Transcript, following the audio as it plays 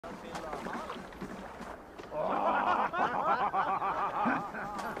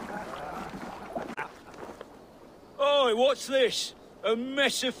Oi, what's this? A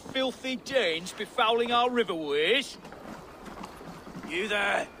mess of filthy Danes befouling our riverways? You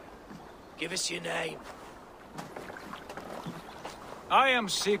there! Give us your name. I am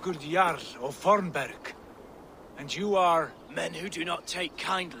Sigurd Jarl of Fornberg. And you are... Men who do not take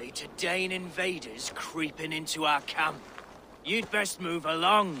kindly to Dane invaders creeping into our camp. You'd best move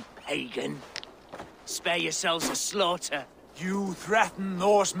along, pagan. Spare yourselves a slaughter. You threaten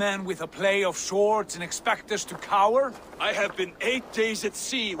Norsemen with a play of swords and expect us to cower? I have been 8 days at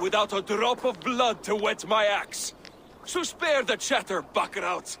sea without a drop of blood to wet my axe. So spare the chatter,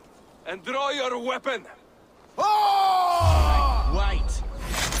 buckerouts, and draw your weapon. Oh! Wait.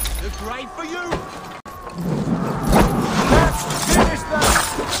 The grave for you? Let's finish them!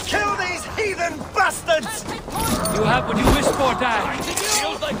 Kill these heathen bastards! You have what you wish for, Dad.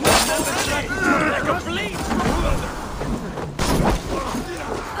 Feels like you're never threatened. Like a bleed.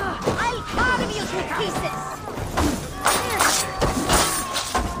 I'll carve you to pieces!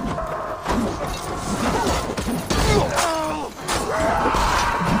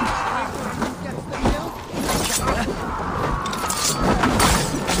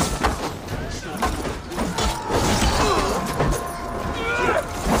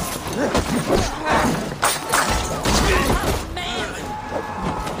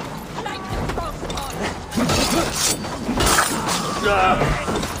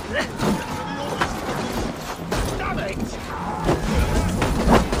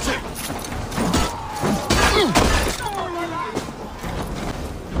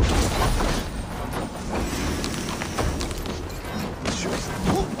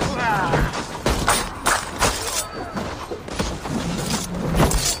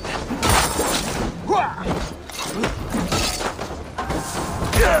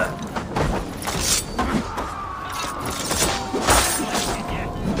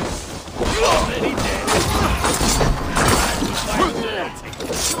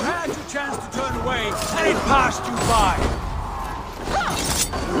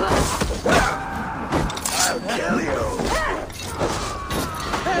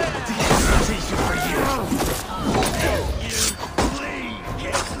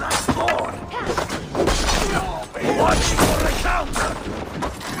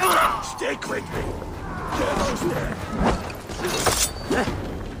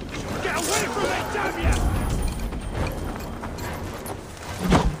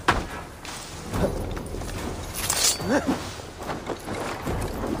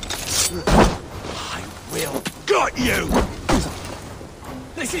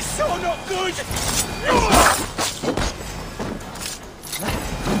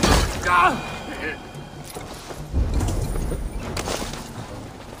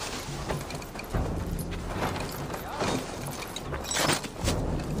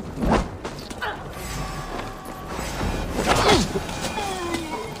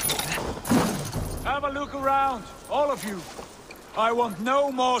 Have a look around, all of you. I want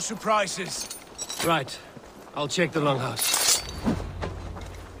no more surprises. Right. I'll check the longhouse.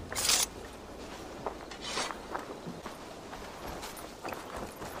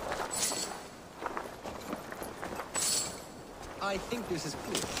 I think this is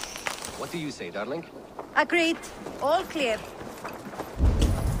clear. What do you say, darling? Agreed. All clear.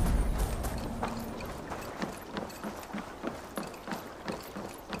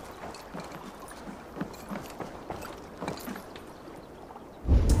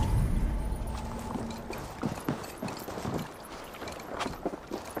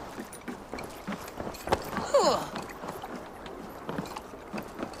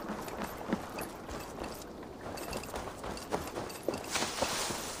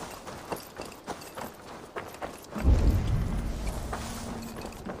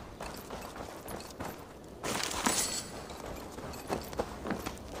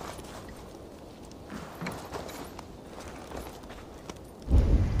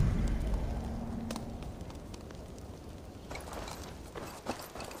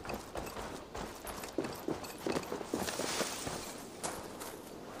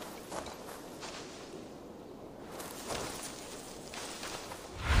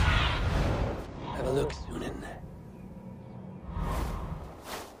 Have a look, Sunan.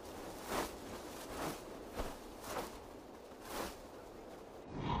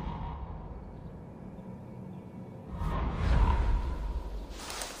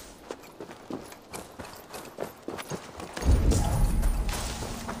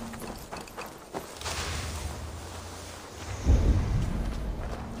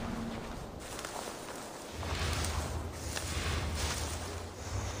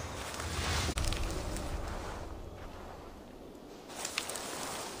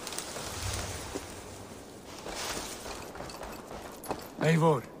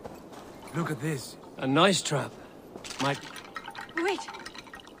 Eivor, look at this. A nice trap. Might... Wait.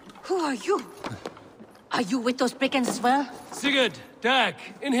 Who are you? Are you with those brigands as well? Sigurd! Dag!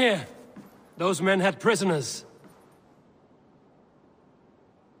 In here! Those men had prisoners.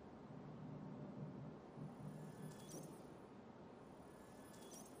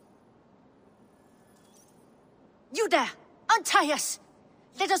 You there! Untie us!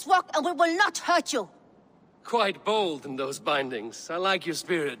 Let us walk and we will not hurt you! Quite bold in those bindings. I like your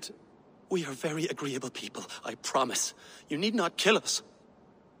spirit. We are very agreeable people, I promise. You need not kill us.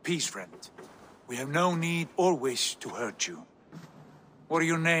 Peace, friend. We have no need or wish to hurt you. What are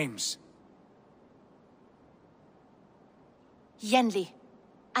your names? Yenli.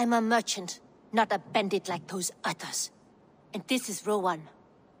 I'm a merchant, not a bandit like those others. And this is Rowan.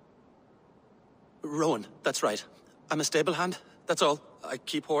 Rowan, that's right. I'm a stable hand, that's all. I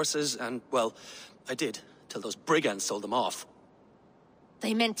keep horses and, well, I did, till those brigands sold them off.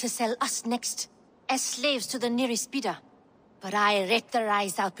 They meant to sell us next, as slaves to the nearest bidder. But I raked their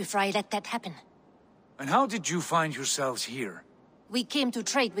eyes out before I let that happen. And how did you find yourselves here? We came to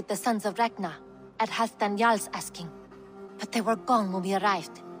trade with the Sons of Ragnar, at Halfdan Jarl's asking. But they were gone when we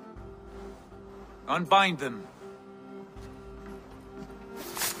arrived. Unbind them.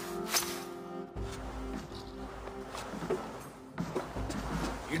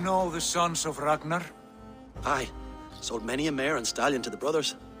 You know the Sons of Ragnar? Aye. Sold many a mare and stallion to the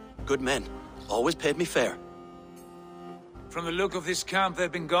brothers. Good men. Always paid me fair. From the look of this camp,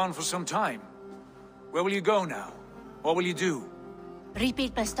 they've been gone for some time. Where will you go now? What will you do?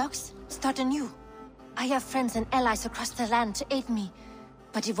 Rebuild my stocks, start anew. I have friends and allies across the land to aid me,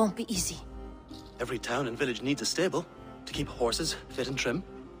 but it won't be easy. Every town and village needs a stable to keep horses fit and trim.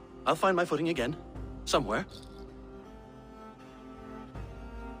 I'll find my footing again. Somewhere.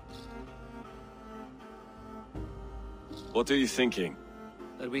 What are you thinking?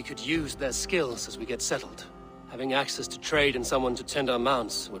 That we could use their skills as we get settled. Having access to trade and someone to tend our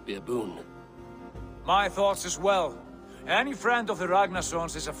mounts would be a boon. My thoughts as well. Any friend of the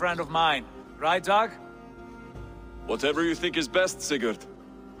Ragnarsons is a friend of mine. Right, Dag? Whatever you think is best, Sigurd.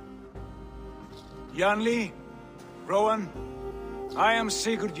 Janli, Rowan, I am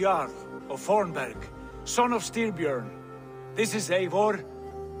Sigurd Jarl of Fornberg, son of Styrbjörn. This is Eivor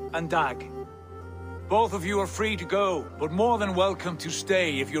and Dag. Both of you are free to go, but more than welcome to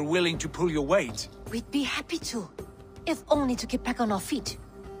stay if you're willing to pull your weight. We'd be happy to, if only to get back on our feet.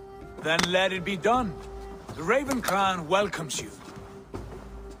 Then let it be done. The Raven Clan welcomes you.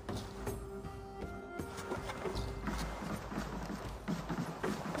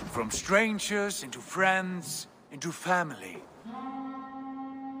 From strangers into friends, into family.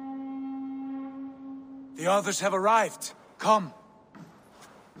 The others have arrived. Come.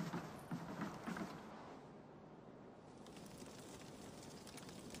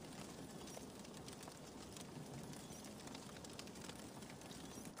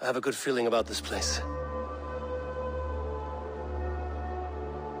 I have a good feeling about this place.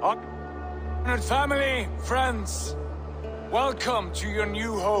 Honored family, friends, welcome to your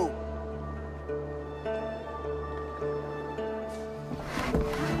new home.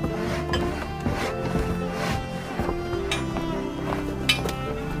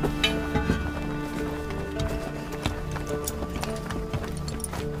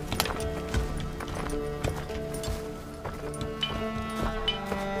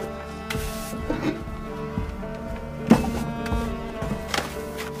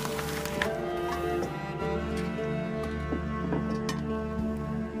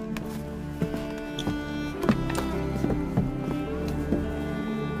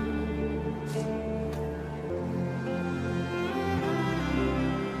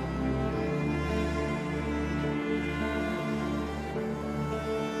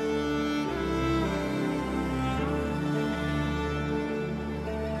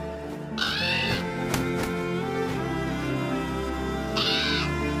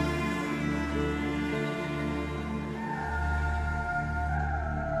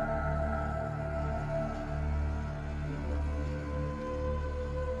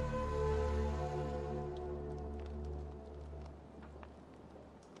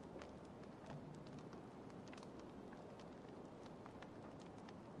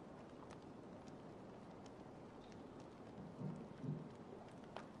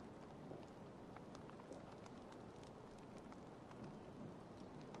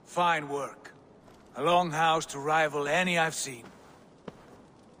 Fine work. A longhouse to rival any I've seen.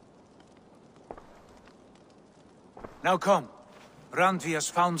 Now come. Randvi has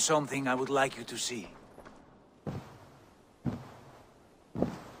found something I would like you to see.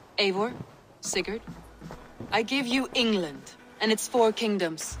 Eivor, Sigurd, I give you England and its 4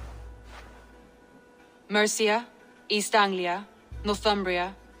 kingdoms. Mercia, East Anglia,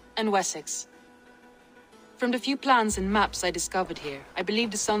 Northumbria, and Wessex. From the few plans and maps I discovered here, I believe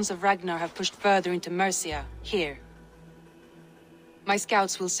the Sons of Ragnar have pushed further into Mercia, here. My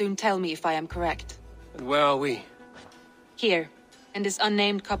scouts will soon tell me if I am correct. And where are we? Here, in this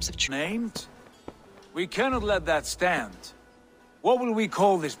unnamed copse of Named? We cannot let that stand. What will we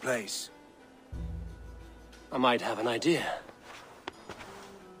call this place? I might have an idea.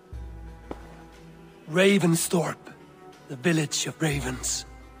 Ravensthorpe, the village of ravens.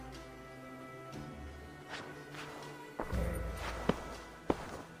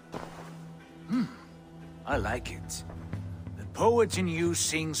 I like it. The poet in you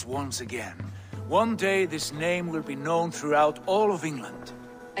sings once again. One day this name will be known throughout all of England.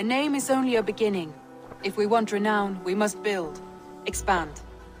 A name is only a beginning. If we want renown, we must build, expand.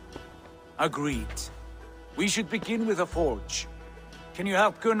 Agreed. We should begin with a forge. Can you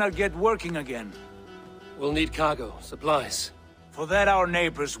help Gunnar get working again? We'll need cargo, supplies. For that our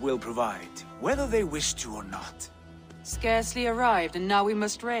neighbors will provide, whether they wish to or not. Scarcely arrived, and now we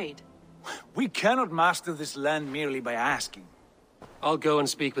must raid. We cannot master this land merely by asking. I'll go and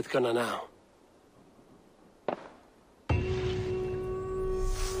speak with Gunnar now.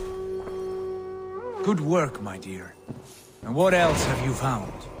 Good work, my dear. And what else have you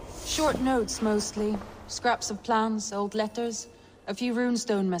found? Short notes, mostly. Scraps of plans, old letters, a few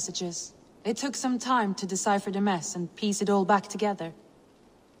runestone messages. It took some time to decipher the mess and piece it all back together.